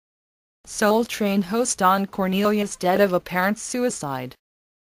Soul Train host Don Cornelius dead of apparent suicide.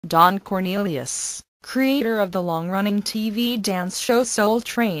 Don Cornelius, creator of the long-running TV dance show Soul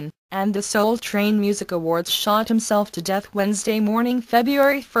Train, and the Soul Train Music Awards, shot himself to death Wednesday morning,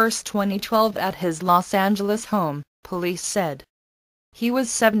 February 1, 2012 at his Los Angeles home, police said. He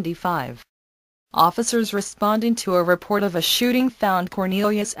was 75. Officers responding to a report of a shooting found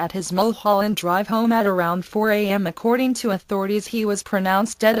Cornelius at his Mulholland Drive home at around 4 a.m. According to authorities, he was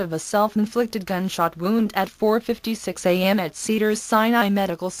pronounced dead of a self-inflicted gunshot wound at 4:56 a.m. at Cedars-Sinai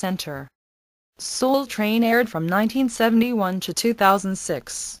Medical Center. Soul Train aired from 1971 to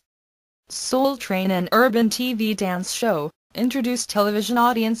 2006. Soul Train, an urban TV dance show, introduced television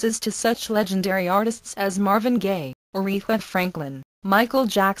audiences to such legendary artists as Marvin Gaye, Aretha Franklin, Michael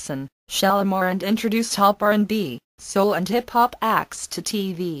Jackson, Shalamar, and introduced top R&B, soul and hip-hop acts to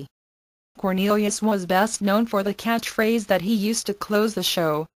TV. Cornelius was best known for the catchphrase that he used to close the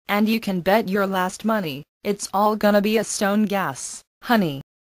show, "And you can bet your last money, it's all gonna be a stone gas, honey."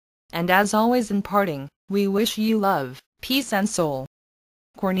 And as always in parting, we wish you love, peace and soul.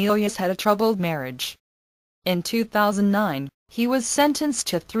 Cornelius had a troubled marriage. In 2009, he was sentenced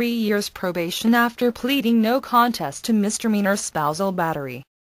to 3 years probation after pleading no contest to misdemeanor spousal battery.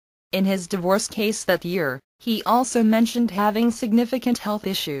 In his divorce case that year, he also mentioned having significant health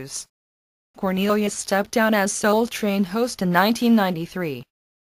issues. Cornelius stepped down as Soul Train host in 1993.